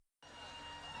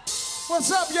What's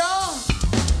up, y'all?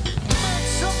 Make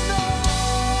some noise.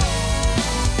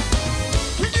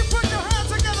 Can you put your hands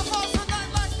together for us tonight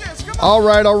like this? Come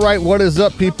on. All right. What is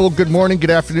up, people? Good morning, good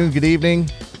afternoon, good evening.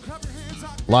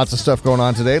 Lots of stuff going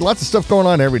on today. Lots of stuff going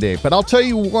on every day. But I'll tell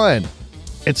you one,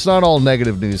 it's not all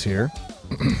negative news here.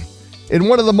 In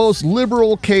one of the most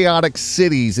liberal, chaotic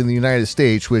cities in the United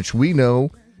States, which we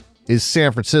know is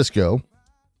San Francisco,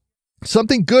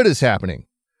 something good is happening.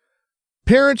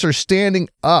 Parents are standing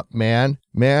up, man.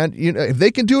 You know, if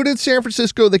they can do it in San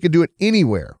Francisco, they can do it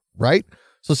anywhere, right?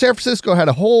 So San Francisco had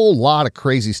a whole lot of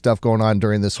crazy stuff going on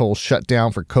during this whole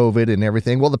shutdown for COVID and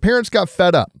everything. Well, the parents got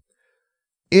fed up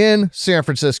in San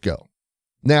Francisco.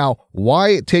 Now, why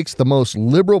it takes the most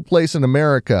liberal place in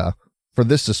America for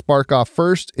this to spark off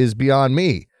first is beyond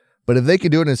me. But if they can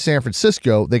do it in San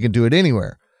Francisco, they can do it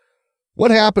anywhere.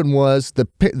 What happened was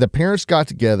the parents got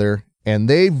together and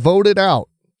they voted out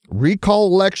recall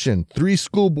election. 3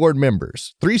 school board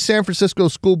members, 3 San Francisco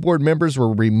school board members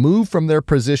were removed from their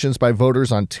positions by voters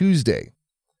on Tuesday,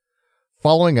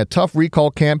 following a tough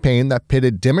recall campaign that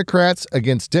pitted Democrats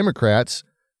against Democrats,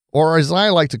 or as I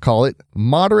like to call it,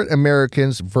 moderate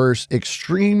Americans versus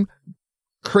extreme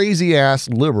crazy-ass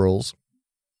liberals,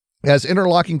 as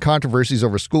interlocking controversies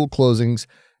over school closings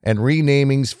and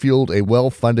renamings fueled a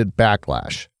well-funded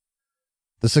backlash.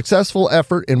 The successful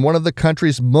effort in one of the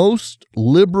country's most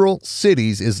liberal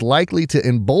cities is likely to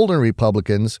embolden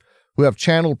Republicans who have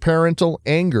channeled parental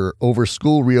anger over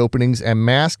school reopenings and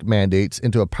mask mandates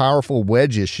into a powerful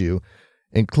wedge issue,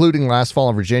 including last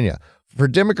fall in Virginia. For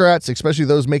Democrats, especially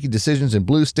those making decisions in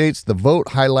blue states, the vote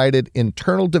highlighted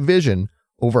internal division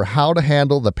over how to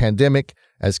handle the pandemic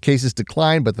as cases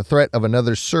decline, but the threat of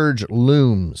another surge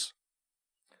looms.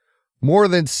 More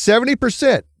than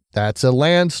 70%, that's a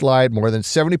landslide, more than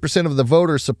 70% of the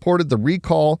voters supported the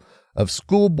recall of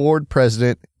school board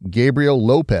president Gabriel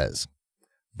Lopez,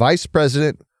 vice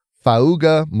president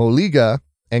Fauga Moliga,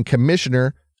 and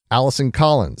commissioner Allison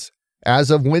Collins.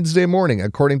 As of Wednesday morning,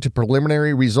 according to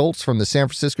preliminary results from the San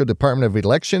Francisco Department of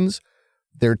Elections,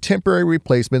 their temporary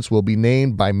replacements will be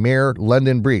named by Mayor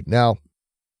London Breed. Now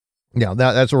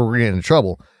that's where we're getting in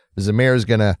trouble, is the mayor is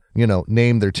going to,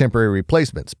 name their temporary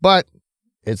replacements. But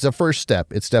it's a first step.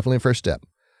 It's definitely a first step.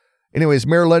 Anyways,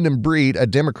 Mayor London Breed, a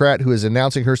Democrat who is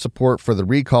announcing her support for the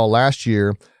recall last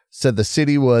year, said the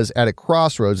city was at a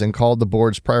crossroads and called the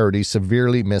board's priorities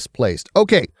severely misplaced.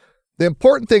 Okay, the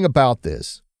important thing about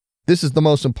this is the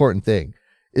most important thing,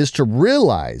 is to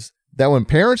realize that when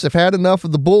parents have had enough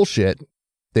of the bullshit,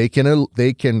 they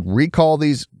can recall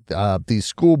these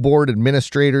school board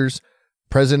administrators,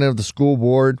 president of the school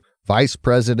board, vice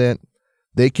president.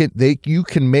 You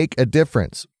can make a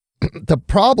difference. The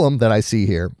problem that I see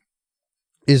here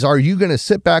is, are you going to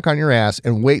sit back on your ass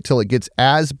and wait till it gets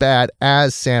as bad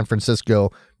as San Francisco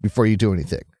before you do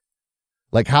anything?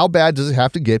 Like, how bad does it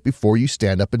have to get before you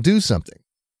stand up and do something?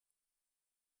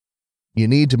 You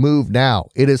need to move now.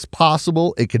 It is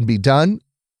possible. It can be done.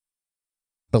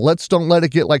 But don't let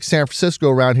it get like San Francisco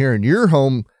around here in your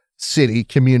home city,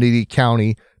 community,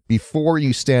 county before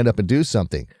you stand up and do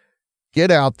something. Get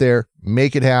out there,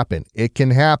 make it happen. It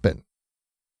can happen.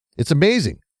 It's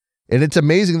amazing. And it's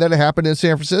amazing that it happened in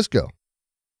San Francisco.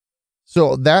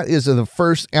 So that is the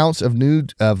first ounce of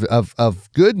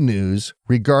good news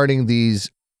regarding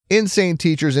these insane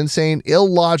teachers, insane,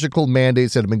 illogical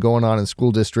mandates that have been going on in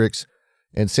school districts.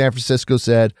 And San Francisco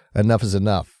said, enough is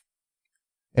enough.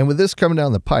 And with this coming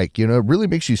down the pike, it really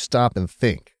makes you stop and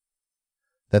think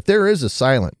that there's a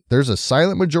silent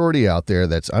majority out there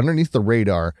that's underneath the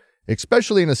radar,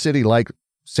 especially in a city like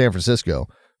San Francisco.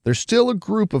 There's still a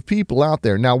group of people out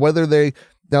there. Now,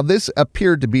 this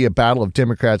appeared to be a battle of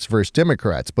Democrats versus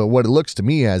Democrats, but what it looks to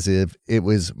me as if it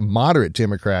was moderate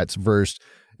Democrats versus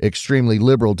extremely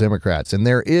liberal Democrats. And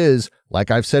there is,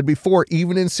 like I've said before,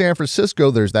 even in San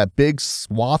Francisco, there's that big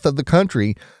swath of the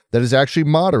country that is actually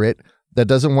moderate, that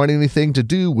doesn't want anything to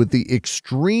do with the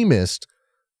extremist,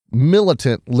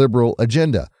 militant liberal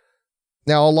agenda.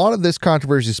 Now, a lot of this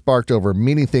controversy sparked over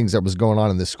many things that was going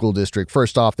on in this school district.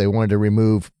 First off, they wanted to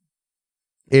remove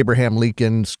Abraham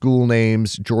Lincoln school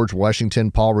names, George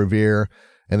Washington, Paul Revere,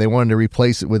 and they wanted to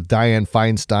replace it with Dianne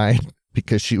Feinstein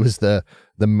because she was the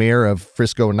mayor of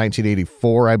Frisco in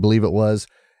 1984, I believe it was.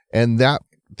 And that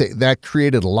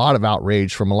created a lot of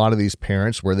outrage from a lot of these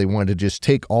parents, where they wanted to just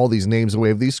take all these names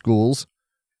away of these schools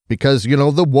because,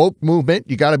 the woke movement,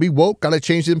 you got to be woke, got to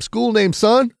change them school names,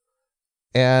 son.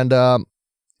 And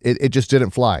it just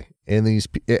didn't fly. And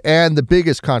the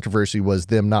biggest controversy was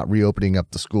them not reopening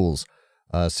up the schools.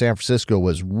 San Francisco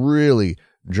was really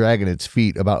dragging its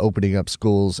feet about opening up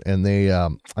schools. And they,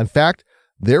 in fact,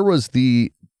 there was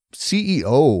the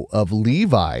CEO of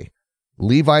Levi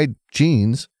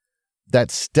Jeans, that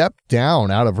stepped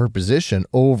down out of her position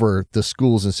over the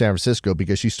schools in San Francisco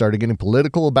because she started getting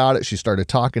political about it. She started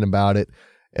talking about it,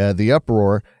 the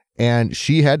uproar, and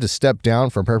she had to step down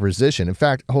from her position. In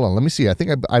fact, hold on, let me see.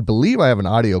 I believe I have an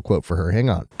audio quote for her. Hang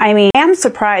on. I mean, I'm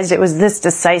surprised it was this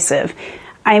decisive.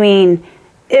 I mean,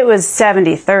 it was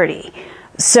 70-30.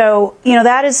 So,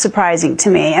 that is surprising to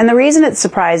me. And the reason it's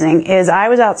surprising is I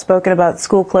was outspoken about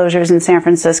school closures in San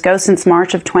Francisco since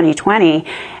March of 2020,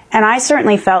 and I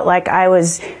certainly felt like I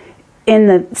was in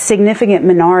the significant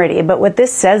minority. But what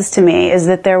this says to me is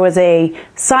that there was a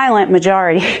silent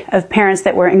majority of parents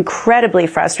that were incredibly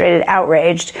frustrated,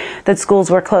 outraged that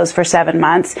schools were closed for 7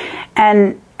 months.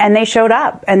 And they showed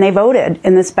up and they voted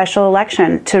in the special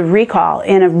election to recall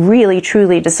in a really,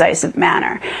 truly decisive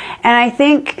manner. And I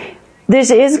think this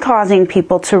is causing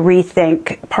people to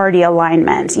rethink party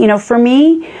alignment. For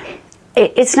me,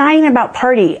 it's not even about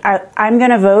party. I'm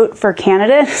going to vote for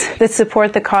candidates that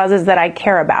support the causes that I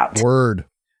care about. Word.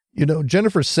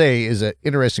 Jennifer Say is an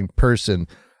interesting person.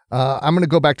 I'm going to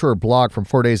go back to her blog from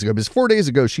 4 days ago, because 4 days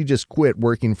ago, she just quit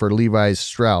working for Levi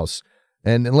Strauss.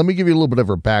 And let me give you a little bit of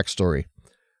her backstory.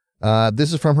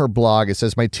 This is from her blog. It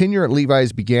says, my tenure at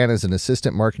Levi's began as an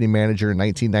assistant marketing manager in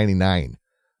 1999.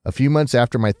 A few months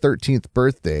after my 13th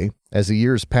birthday, as the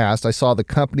years passed, I saw the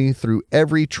company through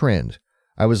every trend.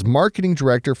 I was marketing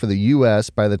director for the U.S.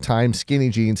 by the time skinny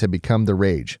jeans had become the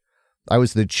rage. I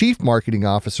was the chief marketing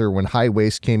officer when high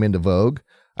waist came into vogue.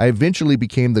 I eventually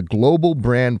became the global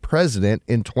brand president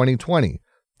in 2020,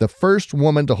 the first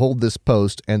woman to hold this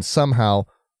post, and somehow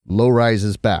low-rise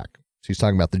is back. She's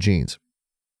talking about the jeans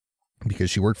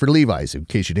because she worked for Levi's, in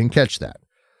case you didn't catch that.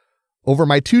 Over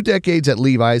my 2 decades at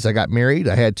Levi's, I got married,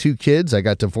 I had 2 kids, I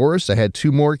got divorced, I had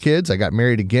 2 more kids, I got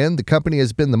married again. The company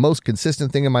has been the most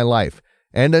consistent thing in my life.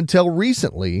 And until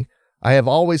recently, I have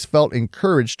always felt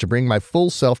encouraged to bring my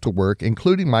full self to work,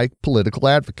 including my political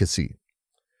advocacy.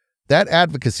 That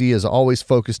advocacy is always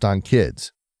focused on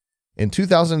kids. In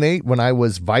 2008, when I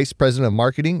was vice president of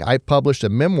marketing, I published a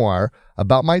memoir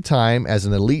about my time as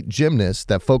an elite gymnast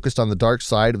that focused on the dark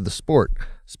side of the sport,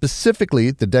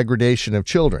 specifically the degradation of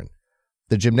children.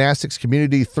 The gymnastics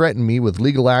community threatened me with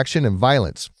legal action and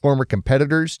violence. Former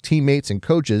competitors, teammates, and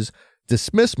coaches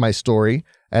dismissed my story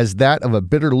as that of a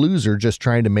bitter loser just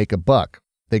trying to make a buck.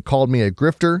 They called me a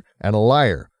grifter and a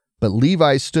liar, but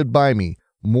Levi stood by me.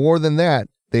 More than that,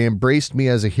 they embraced me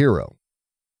as a hero.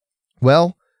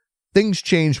 Well, things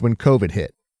changed when COVID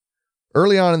hit.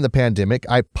 Early on in the pandemic,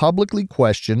 I publicly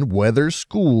questioned whether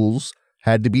schools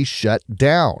had to be shut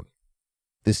down.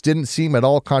 This didn't seem at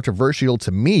all controversial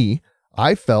to me.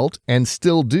 I felt, and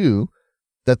still do,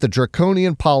 that the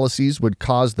draconian policies would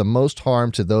cause the most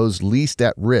harm to those least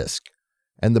at risk,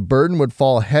 and the burden would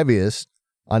fall heaviest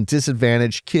on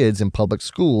disadvantaged kids in public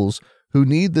schools who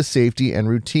need the safety and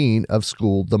routine of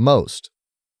school the most.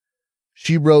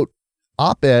 She wrote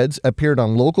op-eds, appeared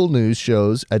on local news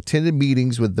shows, attended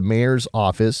meetings with the mayor's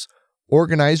office,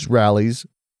 organized rallies,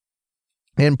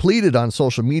 and pleaded on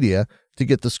social media to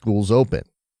get the schools open.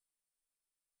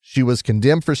 She was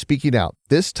condemned for speaking out.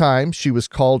 This time, she was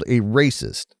called a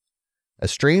racist, a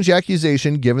strange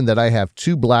accusation given that I have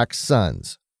 2 black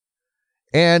sons,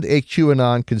 and a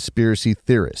QAnon conspiracy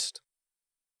theorist.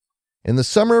 In the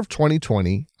summer of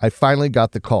 2020, I finally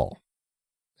got the call,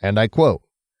 and I quote,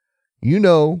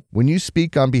 when you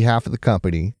speak on behalf of the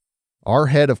company, our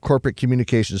head of corporate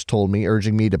communications told me,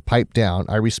 urging me to pipe down.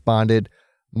 I responded,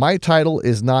 my title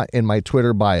is not in my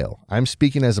Twitter bio. I'm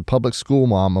speaking as a public school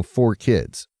mom of 4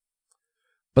 kids.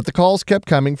 But the calls kept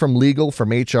coming from legal,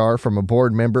 from HR, from a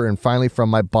board member, and finally from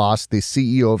my boss, the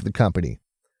CEO of the company.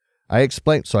 I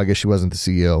explained, so I guess she wasn't the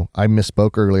CEO. I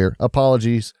misspoke earlier.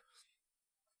 Apologies.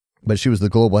 But she was the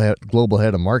global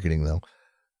head of marketing, though.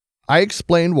 I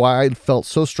explained why I felt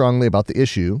so strongly about the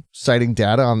issue, citing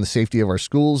data on the safety of our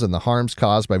schools and the harms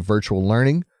caused by virtual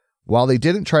learning. While they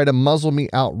didn't try to muzzle me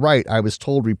outright, I was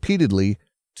told repeatedly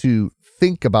to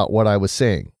think about what I was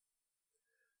saying.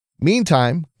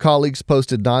 Meantime, colleagues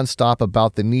posted nonstop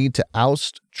about the need to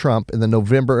oust Trump in the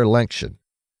November election.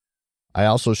 I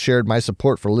also shared my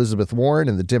support for Elizabeth Warren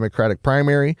in the Democratic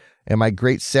primary and my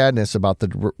great sadness about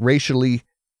the racially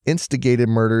instigated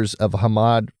murders of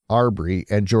Ahmaud Arbery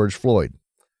and George Floyd.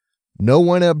 No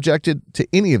one objected to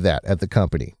any of that at the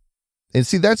company. And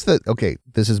see, this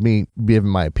is me giving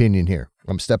my opinion here.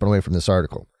 I'm stepping away from this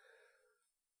article.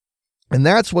 And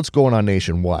that's what's going on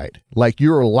nationwide. Like,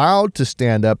 you're allowed to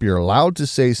stand up, you're allowed to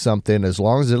say something as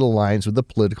long as it aligns with the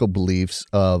political beliefs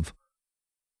of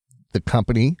the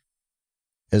company,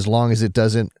 as long as it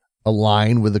doesn't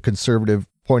align with the conservative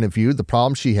point of view, the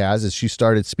problem she has is she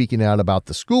started speaking out about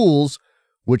the schools,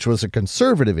 which was a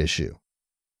conservative issue.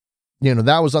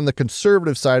 That was on the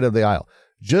conservative side of the aisle.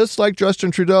 Just like Justin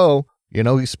Trudeau,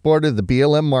 he supported the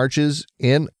BLM marches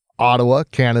in Ottawa,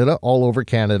 Canada, all over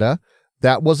Canada.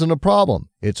 That wasn't a problem.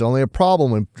 It's only a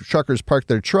problem when truckers park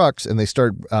their trucks and they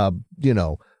start,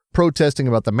 protesting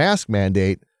about the mask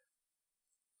mandate,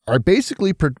 are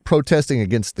basically protesting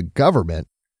against the government,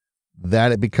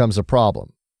 that it becomes a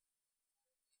problem.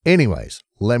 Anyways,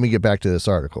 let me get back to this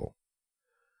article.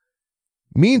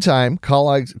 Meantime,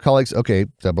 colleagues, okay,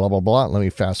 blah, blah, blah. Let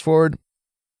me fast forward.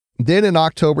 Then in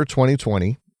October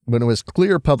 2020, when it was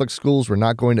clear public schools were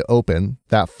not going to open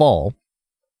that fall,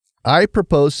 I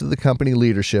proposed to the company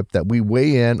leadership that we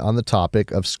weigh in on the topic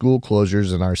of school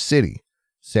closures in our city,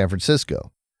 San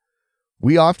Francisco.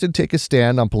 We often take a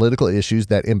stand on political issues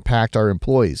that impact our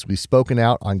employees. We've spoken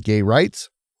out on gay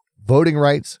rights, voting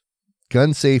rights,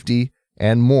 gun safety,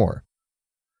 and more.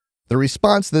 The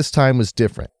response this time was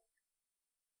different.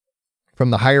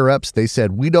 From the higher-ups, they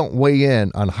said, we don't weigh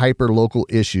in on hyper-local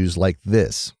issues like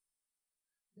this.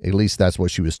 At least that's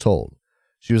what she was told.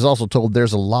 She was also told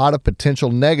there's a lot of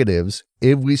potential negatives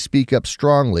if we speak up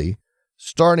strongly,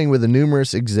 starting with the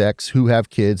numerous execs who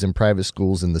have kids in private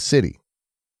schools in the city.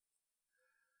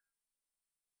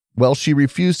 Well, she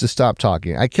refused to stop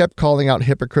talking. I kept calling out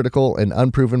hypocritical and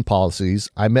unproven policies.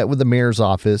 I met with the mayor's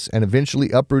office and eventually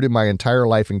uprooted my entire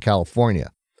life in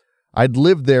California. I'd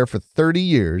lived there for 30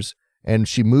 years, and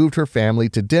she moved her family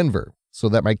to Denver so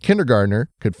that my kindergartner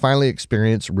could finally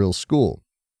experience real school.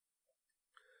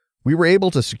 We were able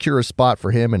to secure a spot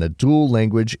for him in a dual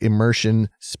language immersion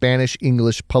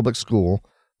Spanish-English public school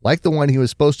like the one he was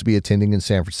supposed to be attending in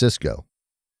San Francisco.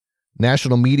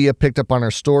 National media picked up on our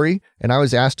story, and I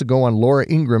was asked to go on Laura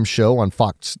Ingram's show on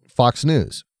Fox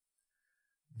News.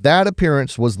 That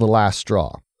appearance was the last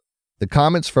straw. The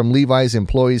comments from Levi's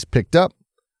employees picked up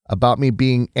about me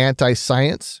being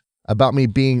anti-science, about me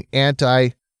being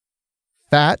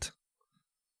anti-fat,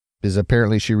 because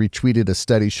apparently she retweeted a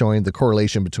study showing the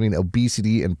correlation between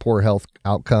obesity and poor health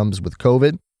outcomes with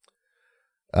COVID.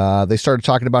 They started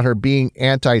talking about her being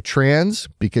anti-trans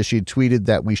because she had tweeted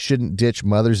that we shouldn't ditch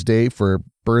Mother's Day for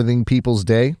Birthing People's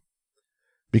Day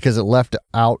because it left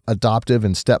out adoptive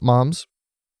and stepmoms.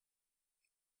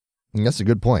 And that's a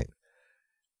good point.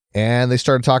 And they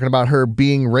started talking about her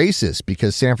being racist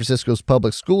because San Francisco's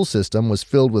public school system was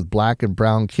filled with black and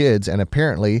brown kids, and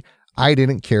apparently I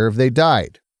didn't care if they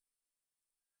died.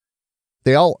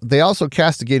 They also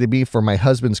castigated me for my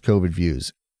husband's COVID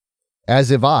views, as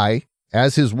if I,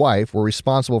 as his wife, were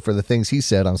responsible for the things he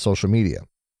said on social media.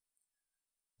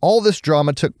 All this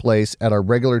drama took place at our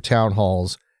regular town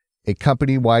halls, a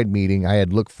company-wide meeting I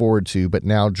had looked forward to but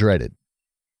now dreaded.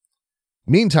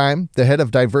 Meantime, the head of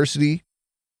diversity,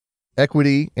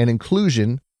 equity, and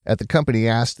inclusion at the company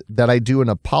asked that I do an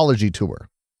apology tour.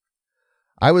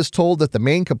 I was told that the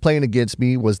main complaint against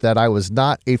me was that I was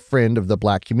not a friend of the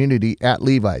black community at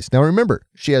Levi's. Now remember,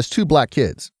 she has 2 black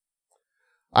kids.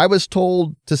 I was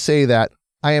told to say that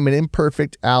I am an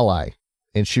imperfect ally,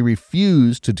 and she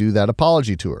refused to do that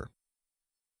apology tour.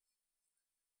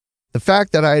 The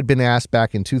fact that I had been asked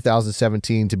back in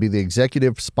 2017 to be the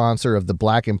executive sponsor of the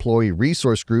Black Employee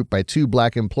Resource Group by 2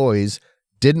 black employees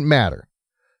didn't matter.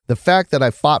 The fact that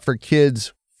I fought for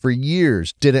kids for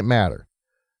years didn't matter.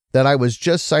 That I was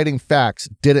just citing facts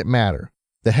didn't matter.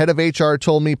 The head of HR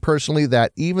told me personally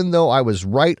that even though I was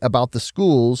right about the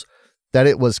schools, that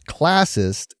it was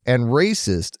classist and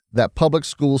racist that public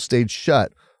schools stayed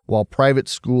shut while private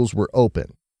schools were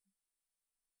open.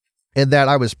 And that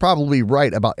I was probably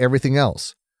right about everything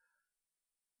else.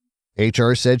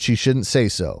 HR said she shouldn't say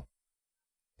so.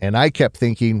 And I kept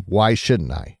thinking, why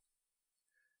shouldn't I?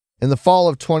 In the fall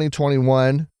of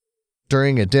 2021,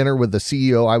 during a dinner with the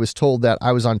CEO, I was told that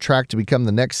I was on track to become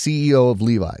the next CEO of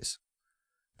Levi's.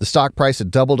 The stock price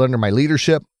had doubled under my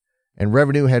leadership, and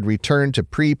revenue had returned to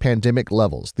pre-pandemic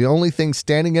levels. The only thing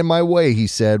standing in my way, he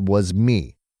said, was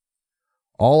me.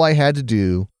 All I had to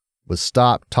do was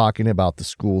stop talking about the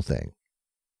school thing.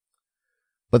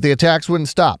 But the attacks wouldn't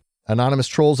stop. Anonymous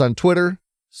trolls on Twitter,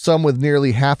 some with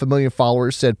nearly 500,000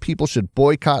 followers, said people should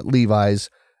boycott Levi's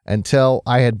until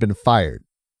I had been fired.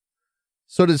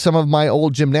 So did some of my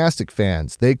old gymnastic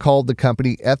fans. They called the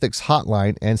company ethics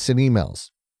hotline and sent emails.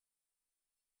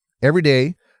 Every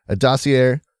day, a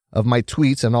dossier of my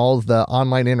tweets and all of the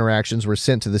online interactions were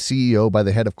sent to the CEO by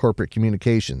the head of corporate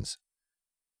communications.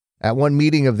 At one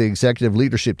meeting of the executive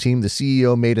leadership team, the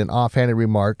CEO made an offhanded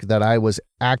remark that I was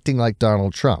acting like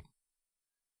Donald Trump.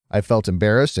 I felt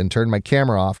embarrassed and turned my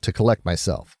camera off to collect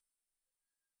myself.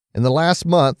 In the last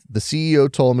month, the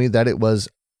CEO told me that it was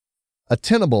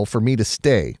untenable for me to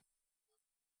stay.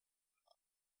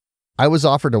 I was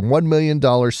offered a $1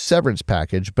 million severance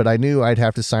package, but I knew I'd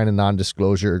have to sign a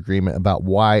non-disclosure agreement about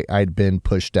why I'd been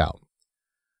pushed out.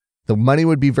 The money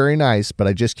would be very nice, but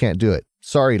I just can't do it.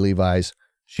 Sorry, Levi's.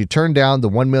 She turned down the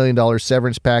 $1 million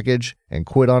severance package and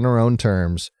quit on her own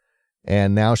terms,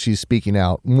 and now she's speaking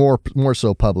out more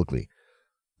so publicly.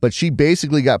 But she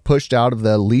basically got pushed out of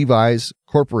the Levi's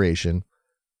Corporation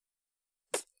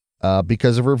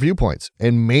because of her viewpoints,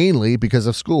 and mainly because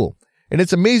of school. And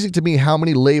it's amazing to me how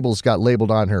many labels got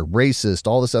labeled on her, racist,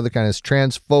 all this other kind of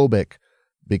transphobic,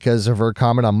 because of her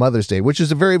comment on Mother's Day, which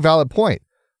is a very valid point.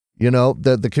 You know,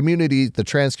 the community, the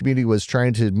trans community was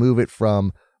trying to move it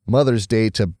from Mother's Day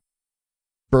to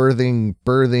birthing,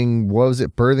 what was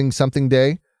it? Birthing something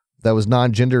day that was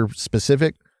non-gender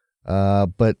specific.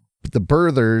 But the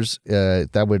birthers,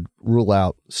 that would rule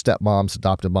out stepmoms,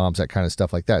 adoptive moms, that kind of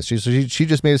stuff like that. She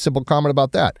just made a simple comment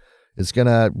about that. It's going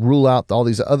to rule out all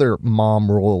these other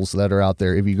mom roles that are out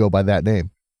there if you go by that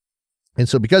name. And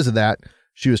so because of that,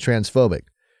 she was transphobic.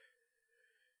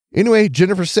 Anyway,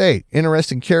 Jennifer Sey,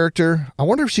 interesting character. I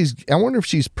wonder if she's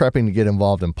prepping to get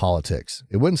involved in politics.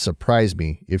 It wouldn't surprise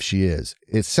me if she is.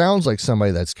 It sounds like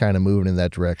somebody that's kind of moving in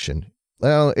that direction.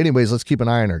 Well, anyways, let's keep an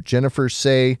eye on her. Jennifer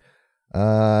Sey,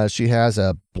 she has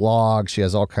a blog. She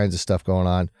has all kinds of stuff going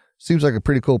on. Seems like a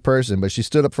pretty cool person, but she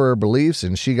stood up for her beliefs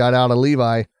and she got out of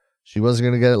Levi. She wasn't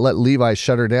going to let Levi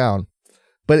shut her down.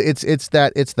 But it's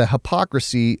the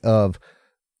hypocrisy of,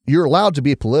 you're allowed to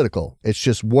be political. It's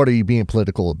just, what are you being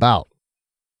political about?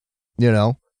 You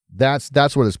know, that's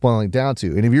what it's boiling down to.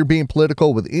 And if you're being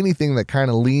political with anything that kind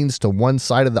of leans to one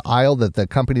side of the aisle that the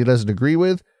company doesn't agree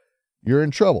with, you're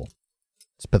in trouble.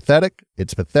 It's pathetic,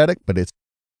 but it's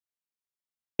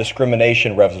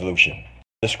discrimination resolution,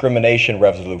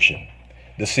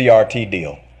 the CRT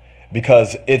deal,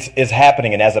 because it's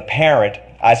happening. And as a parent,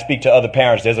 I speak to other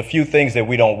parents. There's a few things that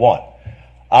we don't want.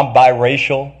 I'm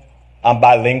biracial, I'm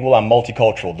bilingual, I'm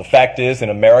multicultural. The fact is, in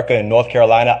America, in North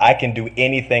Carolina, I can do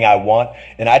anything I want,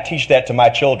 and I teach that to my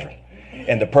children.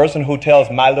 And the person who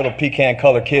tells my little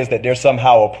pecan-colored kids that they're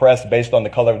somehow oppressed based on the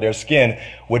color of their skin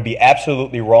would be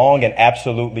absolutely wrong and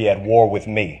absolutely at war with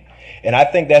me. And I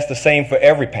think that's the same for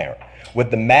every parent.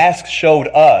 What the mask showed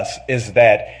us is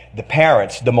that the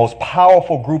parents, the most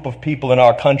powerful group of people in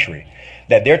our country,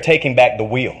 that they're taking back the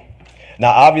wheel.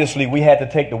 Now, obviously, we had to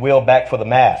take the wheel back for the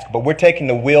mask, but we're taking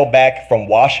the wheel back from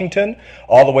Washington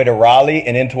all the way to Raleigh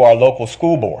and into our local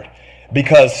school board.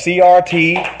 Because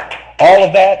CRT, all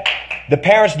of that, the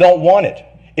parents don't want it.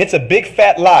 It's a big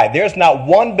fat lie. There's not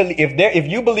one, if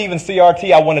you believe in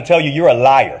CRT, I want to tell you, you're a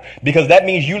liar. Because that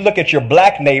means you look at your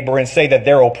black neighbor and say that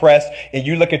they're oppressed, and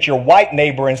you look at your white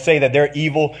neighbor and say that they're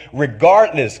evil,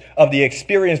 regardless of the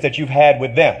experience that you've had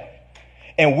with them.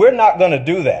 And we're not going to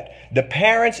do that. The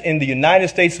parents in the United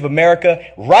States of America,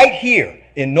 right here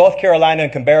in North Carolina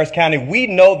and Cabarrus County, we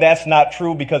know that's not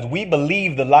true because we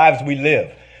believe the lives we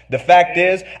live. The fact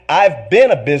is, I've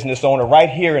been a business owner right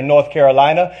here in North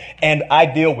Carolina, and I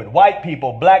deal with white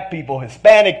people, black people,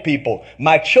 Hispanic people.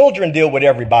 My children deal with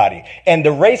everybody. And the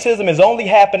racism is only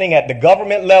happening at the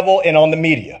government level and on the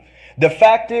media. The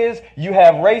fact is, you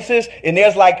have racists, and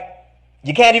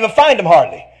you can't even find them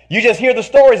hardly. You just hear the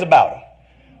stories about them.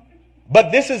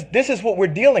 But this is what we're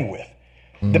dealing with.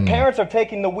 The parents are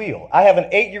taking the wheel. I have an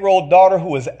 8-year-old daughter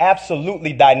who is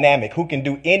absolutely dynamic, who can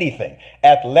do anything.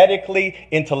 Athletically,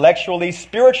 intellectually,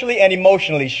 spiritually, and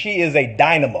emotionally, she is a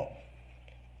dynamo.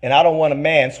 And I don't want a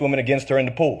man swimming against her in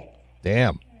the pool.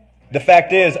 Damn. The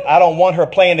fact is, I don't want her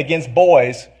playing against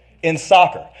boys in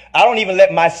soccer. I don't even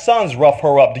let my sons rough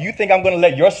her up. Do you think I'm going to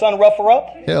let your son rough her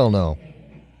up? Hell no.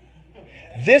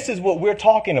 This is what we're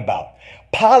talking about.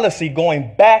 Policy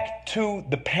going back to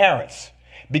the parents.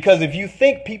 Because if you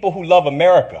think people who love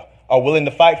America are willing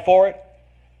to fight for it,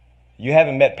 you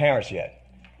haven't met parents yet.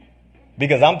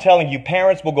 Because I'm telling you,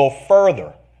 parents will go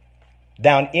further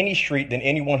down any street than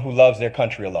anyone who loves their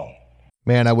country alone.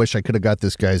 Man, I wish I could have got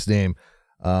this guy's name,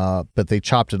 but they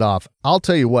chopped it off. I'll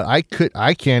tell you what, I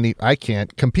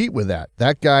can't compete with that.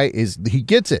 That guy he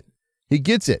gets it. He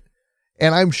gets it.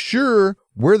 And I'm sure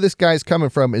where this guy's coming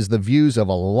from is the views of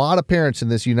a lot of parents in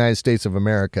this United States of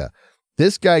America.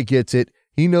 This guy gets it.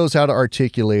 He knows how to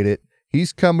articulate it.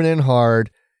 He's coming in hard.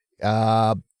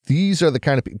 These are the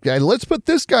kind of people. Let's put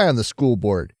this guy on the school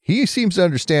board. He seems to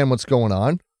understand what's going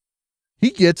on. He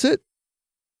gets it.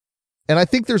 And I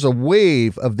think there's a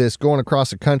wave of this going across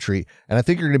the country. And I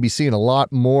think you're going to be seeing a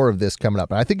lot more of this coming up.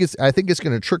 And I think it's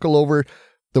going to trickle over.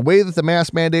 The way that the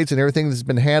mask mandates and everything that's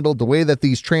been handled, the way that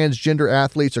these transgender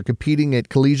athletes are competing at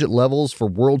collegiate levels for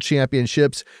world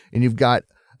championships, and you've got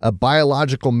a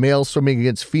biological male swimming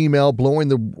against female, blowing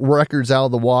the records out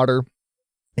of the water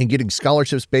and getting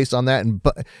scholarships based on that,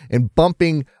 and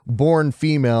bumping born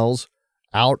females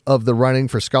out of the running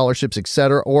for scholarships,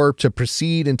 etc., or to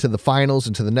proceed into the finals,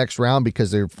 into the next round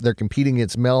because they're competing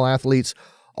against male athletes.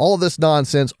 All this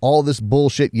nonsense, all this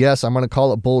bullshit. Yes, I'm going to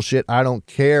call it bullshit. I don't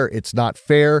care. It's not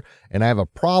fair. And I have a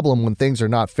problem when things are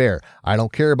not fair. I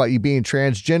don't care about you being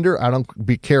transgender. I don't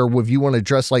care if you want to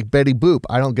dress like Betty Boop.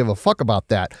 I don't give a fuck about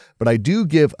that. But I do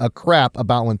give a crap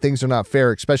about when things are not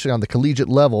fair, especially on the collegiate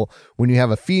level, when you have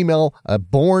a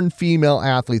born female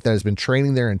athlete that has been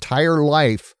training their entire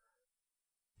life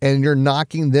and you're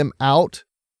knocking them out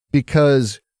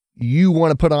because you want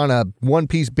to put on a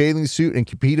one-piece bathing suit and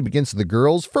compete against the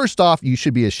girls. First off, you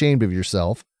should be ashamed of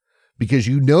yourself because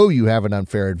you know you have an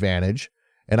unfair advantage.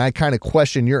 And I kind of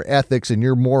question your ethics and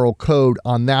your moral code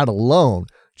on that alone,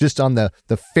 just on the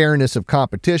fairness of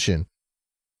competition.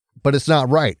 But it's not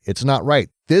right. It's not right.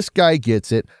 This guy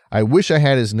gets it. I wish I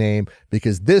had his name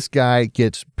because this guy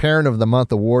gets Parent of the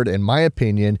Month award, in my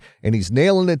opinion, and he's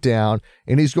nailing it down.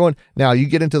 And he's going, now you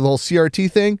get into the whole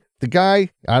CRT thing. The guy,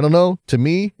 I don't know, to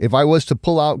me, if I was to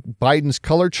pull out Biden's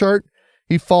color chart,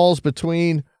 he falls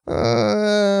between,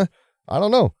 I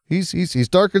don't know. He's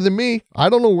darker than me. I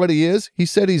don't know what he is. He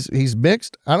said he's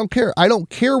mixed. I don't care. I don't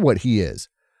care what he is.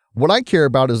 What I care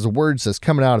about is the words that's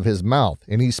coming out of his mouth.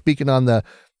 And he's speaking on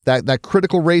that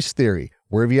critical race theory,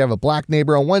 where if you have a black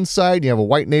neighbor on one side, you have a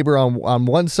white neighbor on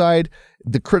one side,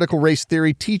 the critical race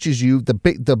theory teaches you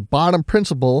the bottom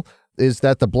principle is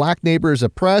that the black neighbor is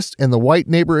oppressed and the white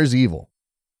neighbor is evil,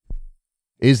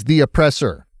 is the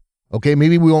oppressor. Okay,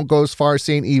 maybe we won't go as far as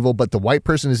saying evil, but the white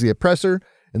person is the oppressor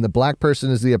and the black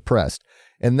person is the oppressed.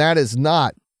 And that is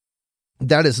not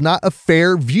a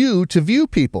fair view to view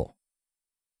people.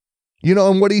 You know,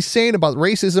 and what he's saying about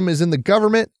racism is in the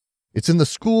government, it's in the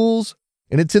schools,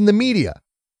 and it's in the media.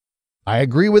 I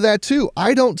agree with that too.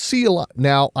 I don't see a lot.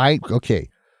 Now,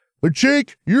 but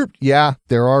Jake,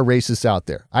 there are racists out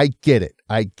there. I get it.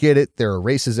 There are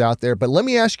racists out there. But let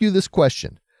me ask you this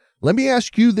question.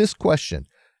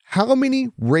 How many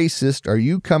racists are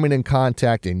you coming in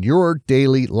contact in your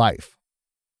daily life?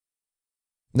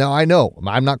 Now, I know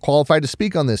I'm not qualified to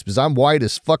speak on this because I'm white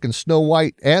as fucking Snow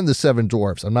White and the Seven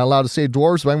Dwarfs. I'm not allowed to say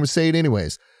dwarves, but I'm going to say it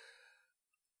anyways.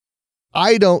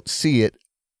 I don't see it.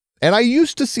 And I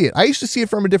used to see it. I used to see it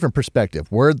from a different perspective,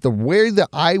 where the way that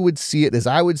I would see it is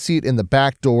I would see it in the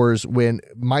back doors when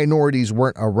minorities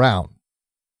weren't around.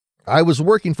 I was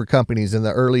working for companies in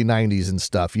the early 90s and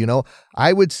stuff, you know.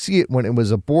 I would see it when it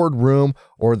was a boardroom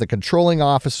or the controlling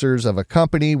officers of a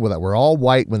company that were all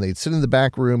white, when they'd sit in the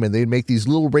back room and they'd make these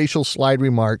little racial slide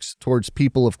remarks towards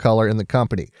people of color in the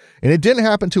company. And it didn't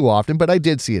happen too often, but I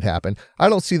did see it happen. I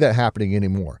don't see that happening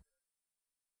anymore.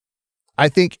 I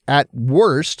think at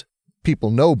worst,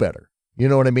 people know better. You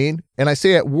know what I mean? And I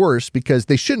say at worst because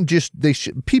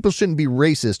people shouldn't be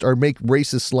racist or make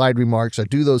racist slide remarks or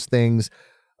do those things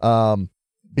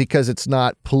because it's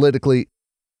not politically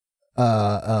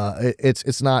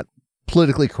it's not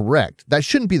politically correct. That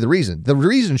shouldn't be the reason. The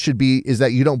reason should be is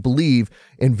that you don't believe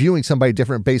in viewing somebody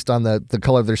different based on the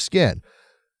color of their skin.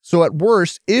 So at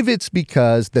worst, if it's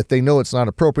because that they know it's not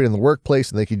appropriate in the workplace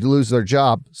and they could lose their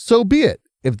job, so be it.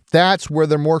 If that's where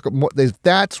if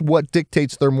that's what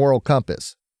dictates their moral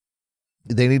compass,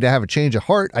 they need to have a change of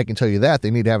heart. I can tell you that they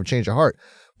need to have a change of heart,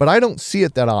 but I don't see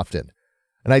it that often.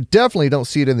 And I definitely don't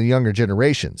see it in the younger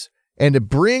generations. And to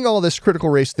bring all this critical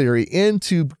race theory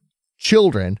into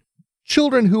children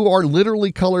who are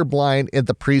literally colorblind at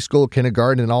the preschool,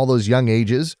 kindergarten, and all those young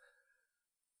ages,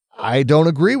 I don't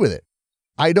agree with it.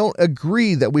 I don't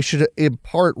agree that we should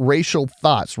impart racial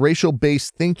thoughts,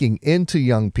 racial-based thinking into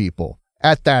young people.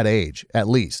 At that age, at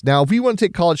least. Now, if you want to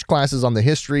take college classes on the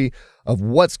history of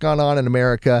what's gone on in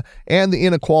America and the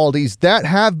inequalities that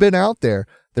have been out there,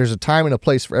 there's a time and a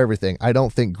place for everything. I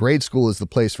don't think grade school is the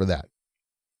place for that.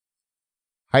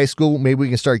 High school, maybe we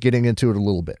can start getting into it a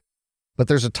little bit. But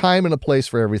there's a time and a place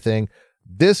for everything.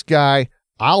 This guy,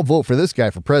 I'll vote for this guy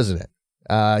for president.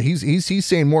 He's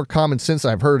saying more common sense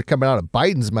than I've heard coming out of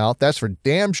Biden's mouth. That's for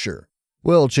damn sure.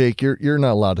 Well, Jake, you're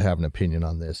not allowed to have an opinion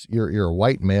on this. You're a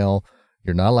white male.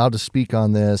 You're not allowed to speak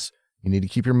on this. You need to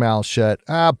keep your mouth shut.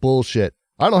 Bullshit.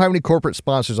 I don't have any corporate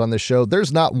sponsors on this show.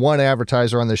 There's not one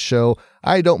advertiser on this show.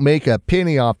 I don't make a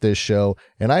penny off this show,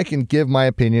 and I can give my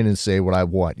opinion and say what I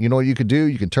want. You know what you can do?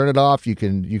 You can turn it off. You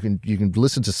can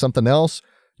listen to something else.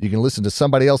 You can listen to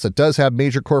somebody else that does have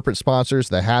major corporate sponsors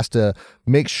that has to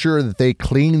make sure that they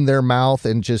clean their mouth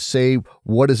and just say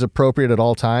what is appropriate at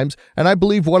all times. And I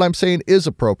believe what I'm saying is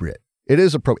appropriate. It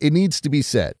is appropriate. It needs to be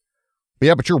said.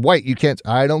 Yeah, but you're white. You can't.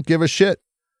 I don't give a shit.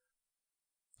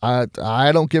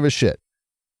 I don't give a shit.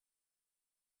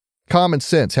 Common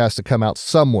sense has to come out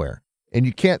somewhere, and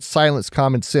you can't silence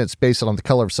common sense based on the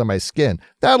color of somebody's skin.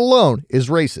 That alone is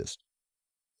racist.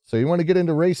 So you want to get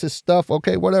into racist stuff?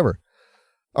 Okay, whatever.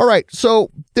 All right,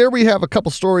 so there we have a couple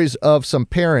stories of some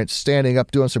parents standing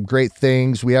up doing some great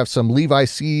things. We have some Levi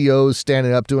CEOs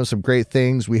standing up doing some great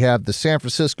things. We have the San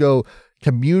Francisco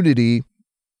community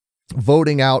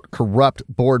voting out corrupt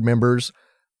board members.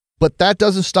 But that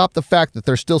doesn't stop the fact that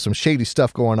there's still some shady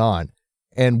stuff going on,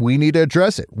 and we need to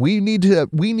address it. We need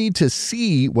to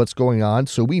see what's going on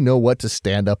so we know what to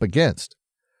stand up against.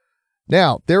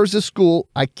 Now, there's a school.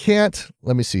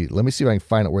 Let me see if I can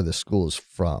find out where this school is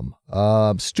from.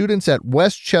 Students at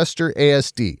Westchester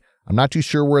ASD. I'm not too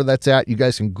sure where that's at. You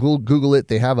guys can Google it.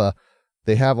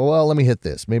 Well, let me hit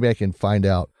this. Maybe I can find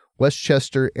out.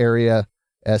 Westchester Area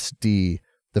SD,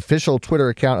 the official Twitter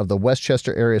account of the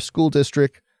Westchester Area School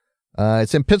District.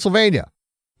 It's in Pennsylvania.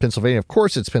 Of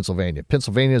course it's Pennsylvania.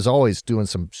 Pennsylvania is always doing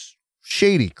some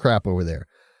shady crap over there.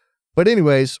 But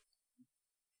anyways,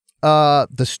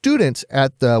 the students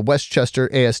at the Westchester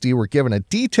ASD were given a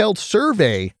detailed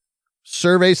survey.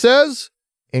 Survey says,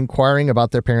 inquiring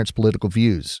about their parents' political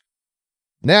views.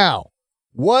 Now,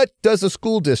 what does a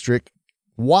school district,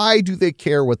 why do they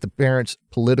care what the parents'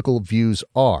 political views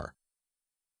are?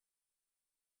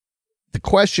 The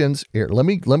questions here, let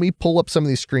me pull up some of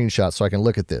these screenshots so I can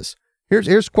look at this.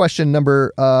 Here's question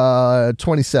number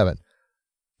 27.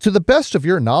 To the best of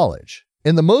your knowledge,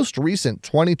 in the most recent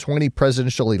 2020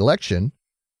 presidential election,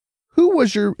 who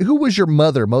was your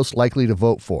mother most likely to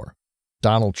vote for?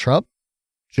 Donald Trump,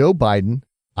 Joe Biden,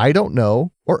 I don't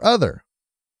know, or other?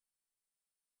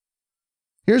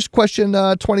 Here's question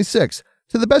 26.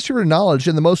 To the best of your knowledge,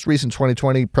 in the most recent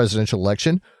 2020 presidential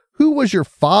election, who was your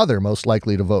father most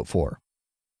likely to vote for?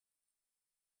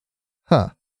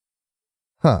 Huh.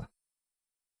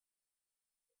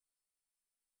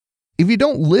 If you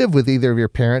don't live with either of your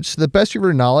parents, to the best of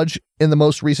your knowledge, in the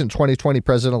most recent 2020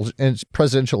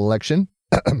 presidential election,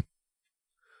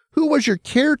 who was your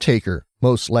caretaker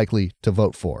most likely to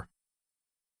vote for?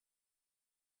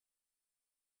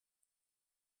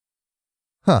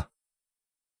 Huh.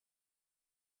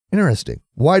 Interesting.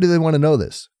 Why do they want to know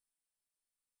this?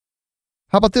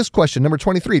 How about this question, number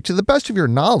 23? To the best of your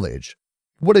knowledge,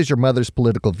 what is your mother's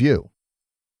political view?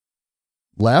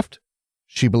 Left,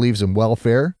 she believes in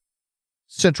welfare.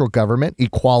 Central government,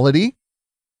 equality.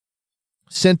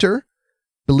 Center,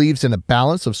 believes in a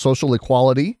balance of social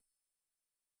equality.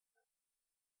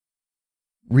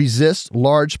 Resists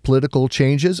large political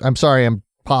changes. I'm sorry, I'm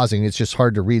pausing. It's just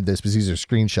hard to read this because these are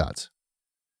screenshots.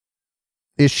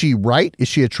 Is she right? Is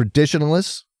she a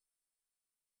traditionalist?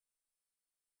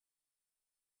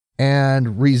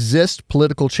 And resist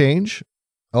political change.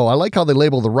 Oh, I like how they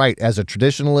label the right as a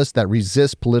traditionalist that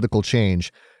resists political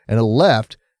change. And the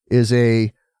left is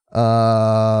a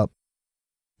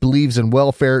believes in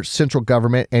welfare, central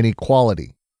government, and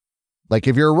equality. Like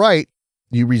if you're right,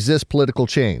 you resist political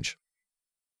change.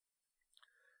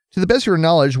 To the best of your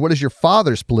knowledge, what is your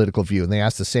father's political view? And they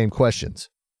ask the same questions.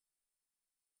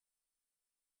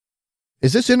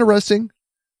 Is this interesting?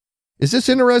 Is this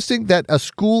interesting that a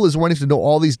school is wanting to know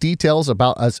all these details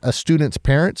about a student's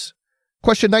parents?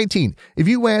 Question 19. If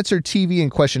you answer TV in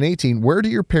question 18, where do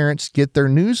your parents get their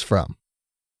news from?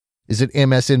 Is it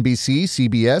MSNBC,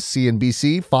 CBS,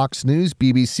 CNBC, Fox News,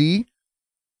 BBC?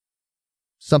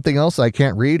 Something else I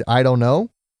can't read? I don't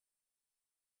know.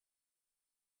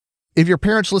 If your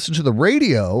parents listen to the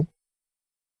radio,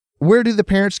 where do the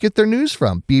parents get their news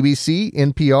from? BBC,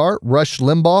 NPR, Rush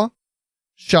Limbaugh,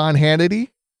 Sean Hannity?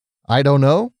 I don't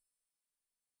know.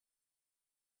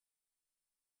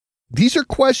 These are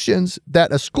questions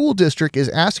that a school district is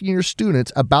asking your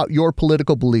students about your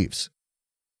political beliefs.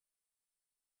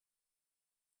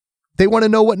 They want to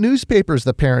know what newspapers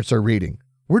the parents are reading.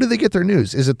 Where do they get their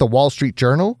news? Is it the Wall Street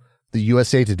Journal, the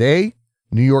USA Today,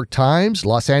 New York Times,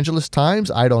 Los Angeles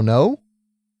Times? I don't know.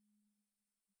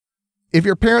 If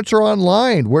your parents are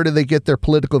online, where do they get their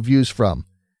political views from?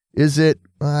 Is it,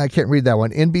 I can't read that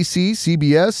one, NBC,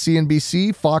 CBS,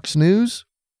 CNBC, Fox News,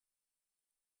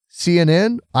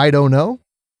 CNN? I don't know.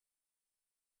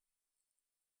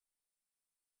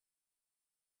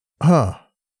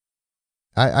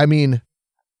 I mean,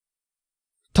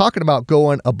 talking about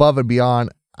going above and beyond,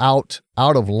 out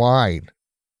of line.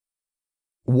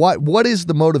 What is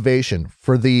the motivation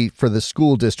for the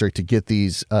school district to get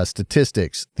these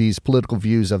statistics, these political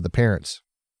views of the parents?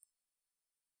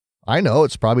 I know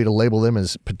it's probably to label them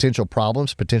as potential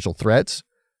problems, potential threats,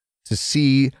 to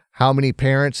see how many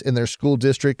parents in their school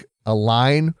district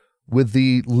align with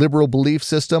the liberal belief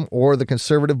system or the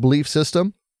conservative belief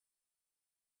system.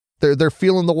 They're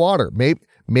feeling the water.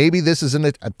 Maybe this is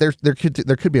there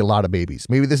could be a lot of babies.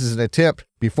 Maybe this is an attempt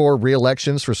before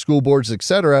re-elections for school boards,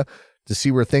 etc., to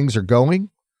see where things are going,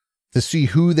 to see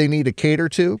who they need to cater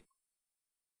to,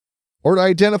 or to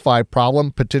identify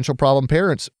potential problem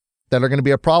parents that are going to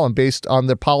be a problem based on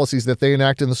the policies that they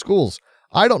enact in the schools.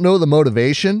 I don't know the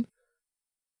motivation.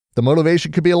 The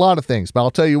motivation could be a lot of things, but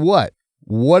I'll tell you what,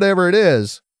 whatever it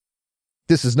is,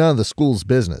 this is none of the school's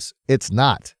business. It's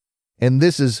not. And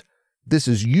this is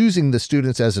using the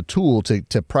students as a tool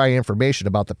to pry information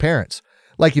about the parents.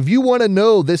 Like, if you want to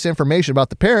know this information about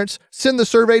the parents, send the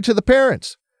survey to the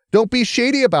parents. Don't be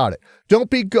shady about it. Don't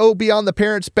go beyond the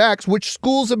parents' backs, which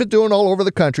schools have been doing all over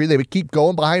the country. They would keep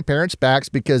going behind parents' backs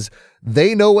because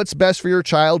they know what's best for your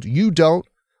child. You don't.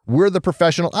 We're the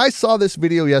professional. I saw this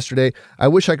video yesterday. I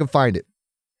wish I could find it.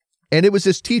 And it was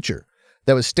this teacher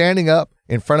that was standing up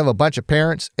in front of a bunch of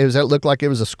parents. It looked like it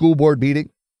was a school board meeting.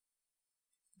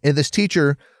 And this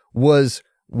teacher was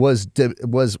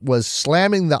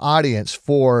slamming the audience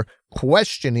for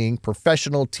questioning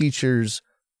professional teachers'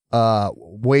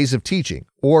 ways of teaching,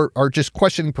 or just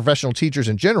questioning professional teachers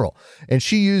in general. And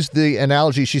she used the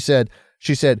analogy. She said,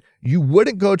 you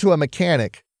wouldn't go to a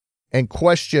mechanic and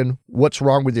question what's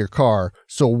wrong with your car.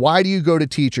 So why do you go to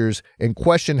teachers and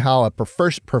question how a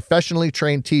professionally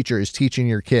trained teacher is teaching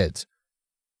your kids?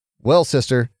 Well,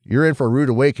 sister, you're in for a rude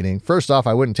awakening. First off,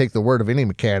 I wouldn't take the word of any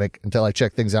mechanic until I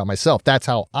check things out myself. That's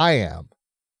how I am.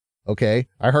 Okay?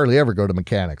 I hardly ever go to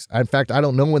mechanics. In fact, I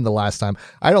don't know when the last time.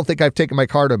 I don't think I've taken my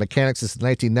car to a mechanic since the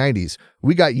 1990s.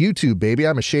 We got YouTube, baby.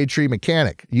 I'm a shade tree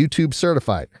mechanic, YouTube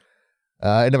certified.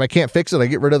 And if I can't fix it, I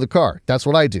get rid of the car. That's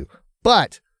what I do.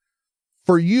 But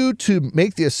for you to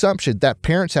make the assumption that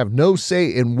parents have no say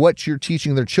in what you're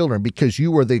teaching their children because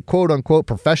you are the quote unquote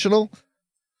professional.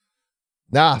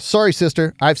 Nah, sorry,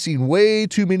 sister. I've seen way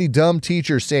too many dumb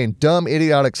teachers saying dumb,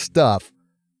 idiotic stuff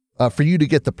for you to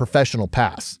get the professional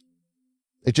pass.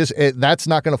 That's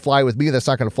not going to fly with me. That's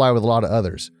not going to fly with a lot of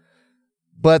others.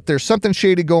 But there's something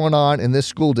shady going on in this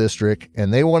school district,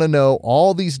 and they want to know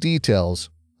all these details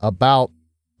about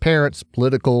parents'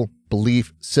 political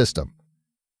belief system.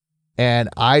 And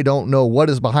I don't know what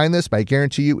is behind this, but I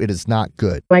guarantee you it is not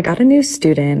good. I got a new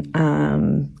student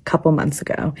a couple months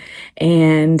ago,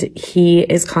 and he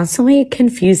is constantly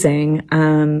confusing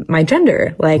my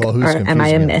gender. Like, am I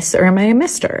a miss or am I a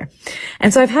mister?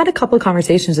 And so I've had a couple of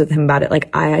conversations with him about it.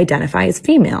 Like, I identify as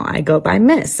female. I go by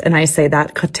miss, and I say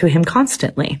that to him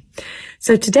constantly.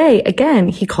 So today, again,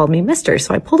 he called me mister.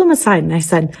 So I pulled him aside and I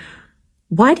said,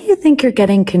 why do you think you're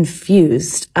getting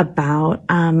confused about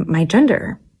my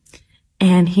gender?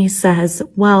 And he says,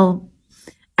 well,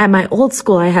 at my old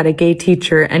school, I had a gay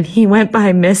teacher and he went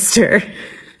by Mr.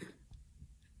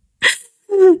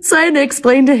 So I had to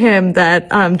explain to him that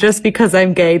just because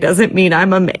I'm gay doesn't mean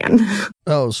I'm a man.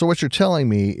 Oh, so what you're telling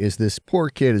me is this poor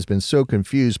kid has been so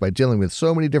confused by dealing with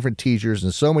so many different teachers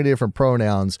and so many different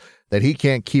pronouns that he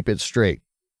can't keep it straight.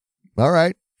 All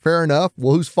right, fair enough.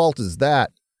 Well, whose fault is that?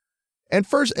 And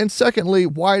first and secondly,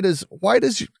 why does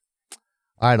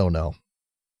I don't know.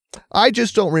 I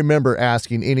just don't remember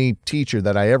asking any teacher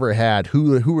that I ever had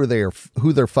who they're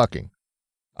fucking.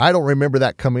 I don't remember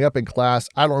that coming up in class.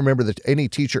 I don't remember that any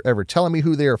teacher ever telling me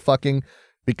who they are fucking,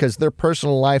 because their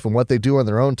personal life and what they do on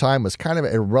their own time was kind of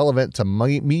irrelevant to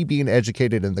me being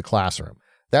educated in the classroom.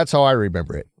 That's how I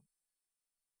remember it.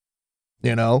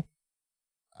 You know,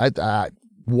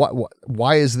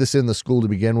 why is this in the school to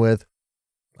begin with?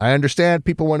 I understand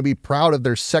people want to be proud of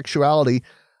their sexuality.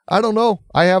 I don't know.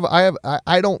 I have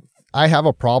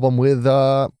a problem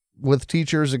with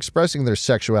teachers expressing their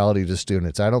sexuality to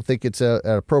students. I don't think it's an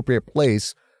appropriate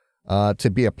place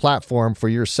to be a platform for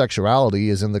your sexuality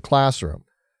is in the classroom.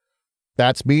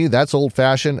 That's me. That's old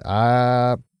fashioned.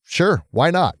 Sure.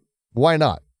 Why not? Why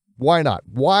not? Why not?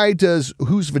 Why does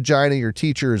whose vagina your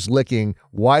teacher is licking?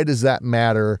 Why does that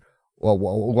matter? Well,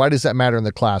 why does that matter in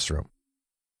the classroom?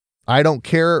 I don't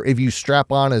care if you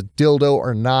strap on a dildo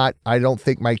or not. I don't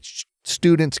think my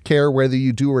students care whether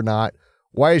you do or not.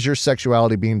 Why is your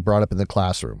sexuality being brought up in the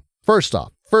classroom?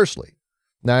 Firstly,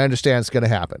 now I understand it's going to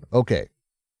happen. Okay.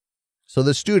 So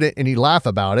the student, and he laugh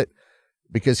about it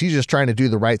because he's just trying to do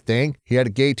the right thing. He had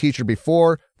a gay teacher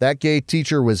before. That gay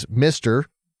teacher was Mr.,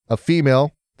 a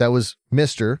female that was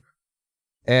Mr.,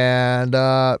 and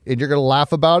you're going to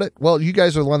laugh about it? Well, you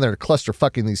guys are the one that are cluster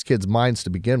fucking these kids' minds to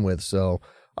begin with, so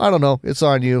I don't know. It's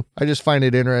on you. I just find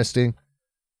it interesting.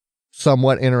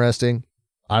 Somewhat interesting.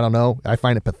 I don't know. I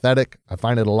find it pathetic. I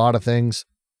find it a lot of things.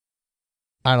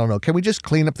 I don't know. Can we just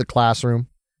clean up the classroom?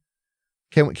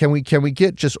 Can we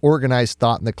get just organized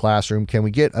thought in the classroom? Can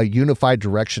we get a unified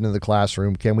direction in the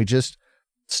classroom? Can we just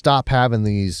stop having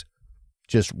these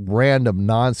just random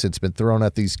nonsense been thrown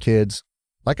at these kids.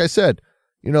 Like I said,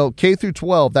 K through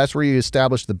 12, that's where you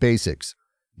establish the basics.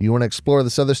 You want to explore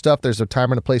this other stuff, there's a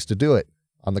time and a place to do it.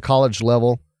 On the college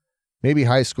level, maybe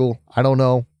high school, I don't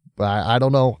know. I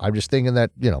don't know. I'm just thinking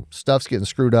that, stuff's getting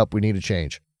screwed up. We need to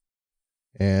change.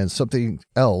 And something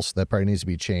else that probably needs to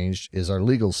be changed is our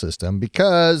legal system,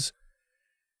 because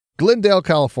Glendale,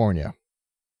 California.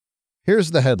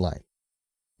 Here's the headline.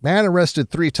 Man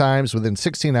arrested 3 times within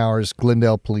 16 hours,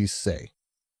 Glendale police say.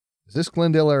 Is this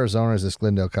Glendale, Arizona, or is this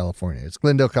Glendale, California? It's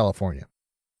Glendale, California.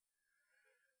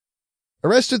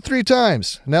 Arrested 3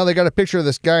 times. Now they got a picture of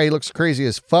this guy. He looks crazy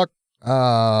as fuck.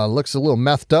 Looks a little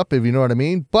methed up, if you know what I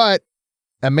mean. But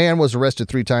a man was arrested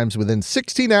 3 times within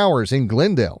 16 hours in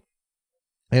Glendale.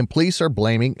 And police are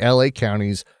blaming LA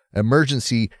County's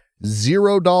emergency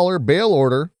 $0 bail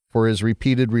order for his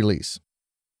repeated release.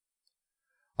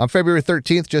 On February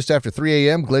 13th, just after 3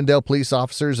 a.m., Glendale police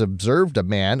officers observed a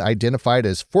man identified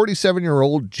as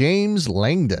 47-year-old James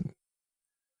Langdon.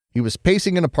 He was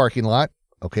pacing in a parking lot.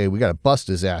 Okay, we got to bust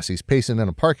his ass. He's pacing in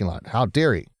a parking lot. How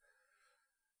dare he?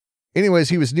 Anyways,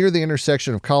 he was near the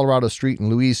intersection of Colorado Street and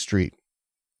Louise Street.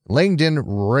 Langdon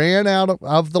ran out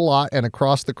of the lot and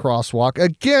across the crosswalk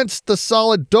against the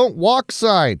solid "Don't Walk"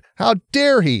 sign. How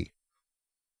dare he?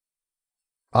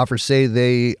 Officers say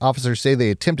they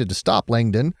attempted to stop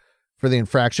Langdon for the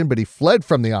infraction, but he fled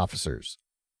from the officers.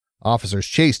 Officers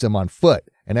chased him on foot,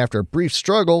 and after a brief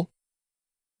struggle,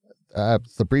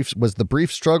 was the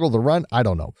brief struggle the run? I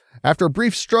don't know. After a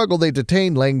brief struggle, they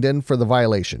detained Langdon for the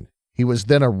violation. He was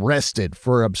then arrested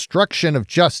for obstruction of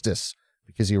justice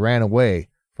because he ran away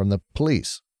from the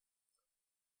police.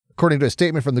 According to a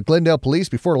statement from the Glendale police,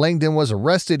 before Langdon was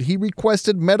arrested, he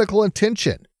requested medical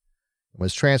attention and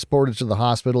was transported to the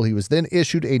hospital. He was then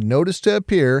issued a notice to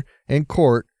appear in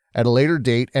court at a later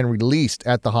date and released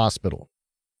at the hospital.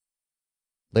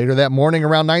 Later that morning,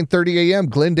 around 9:30 a.m.,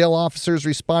 Glendale officers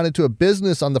responded to a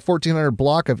business on the 1400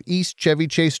 block of East Chevy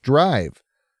Chase Drive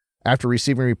after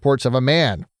receiving reports of a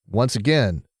man, once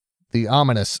again, the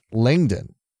ominous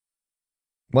Langdon.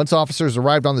 Once officers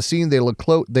arrived on the scene,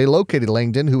 they located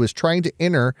Langdon, who was trying to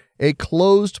enter a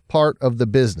closed part of the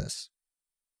business.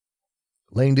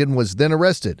 Langdon was then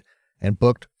arrested and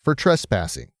booked for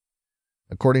trespassing.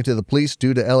 According to the police,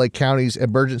 due to LA County's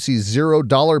emergency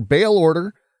 $0 bail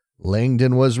order,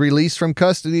 Langdon was released from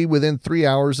custody within 3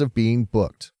 hours of being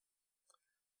booked.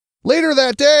 Later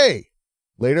that day,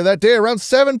 around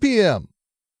 7 p.m.,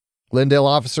 Glendale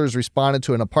officers responded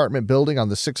to an apartment building on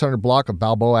the 600 block of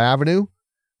Balboa Avenue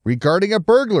regarding a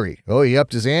burglary. Oh, he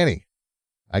upped his ante.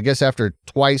 I guess after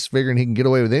twice figuring he can get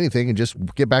away with anything and just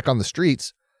get back on the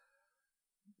streets.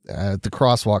 The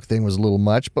crosswalk thing was a little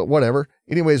much, but whatever.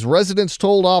 Anyways, residents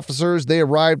told officers they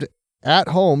arrived at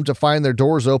home to find their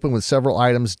doors open with several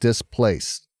items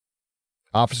displaced.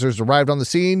 Officers arrived on the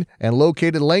scene and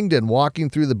located Langdon walking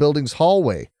through the building's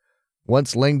hallway.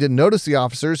 Once Langdon noticed the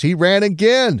officers, he ran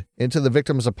again into the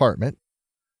victim's apartment,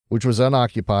 which was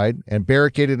unoccupied, and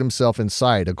barricaded himself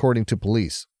inside, according to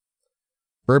police.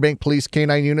 Burbank police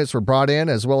canine units were brought in,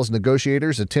 as well as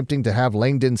negotiators attempting to have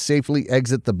Langdon safely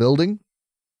exit the building.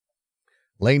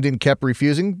 Langdon kept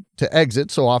refusing to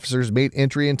exit, so officers made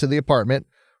entry into the apartment,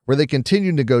 where they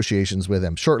continued negotiations with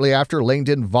him. Shortly after,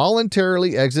 Langdon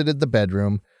voluntarily exited the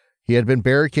bedroom he had been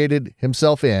barricaded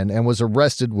himself in and was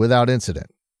arrested without incident.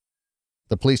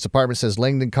 The police department says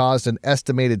Langdon caused an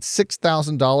estimated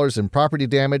 $6,000 in property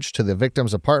damage to the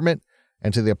victim's apartment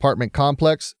and to the apartment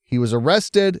complex. He was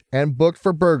arrested and booked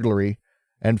for burglary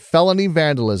and felony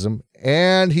vandalism,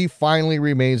 and he finally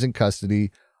remains in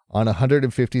custody on a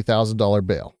 $150,000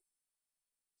 bail.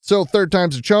 So, third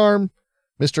time's a charm.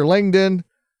 Mr. Langdon,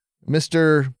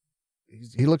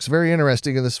 he looks very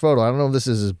interesting in this photo. I don't know if this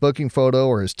is his booking photo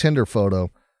or his Tinder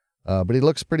photo, but he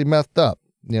looks pretty methed up.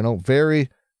 Very,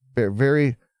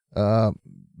 very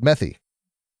methy.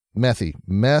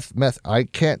 Meth. I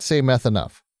can't say meth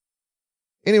enough.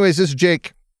 Anyways, this is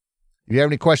Jake. If you have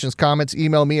any questions, comments,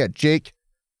 email me at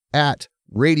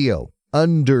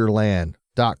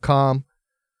jake@radiounderland.com.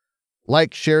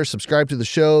 Like, share, subscribe to the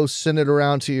show. Send it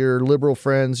around to your liberal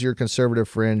friends, your conservative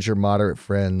friends, your moderate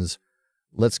friends.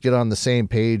 Let's get on the same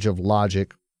page of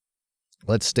logic.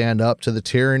 Let's stand up to the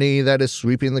tyranny that is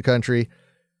sweeping the country.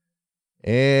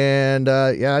 And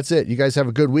that's it. You guys have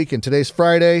a good weekend. Today's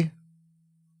Friday.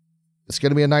 It's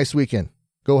going to be a nice weekend.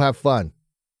 Go have fun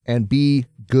and be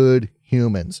good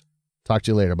humans. Talk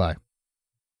to you later. Bye.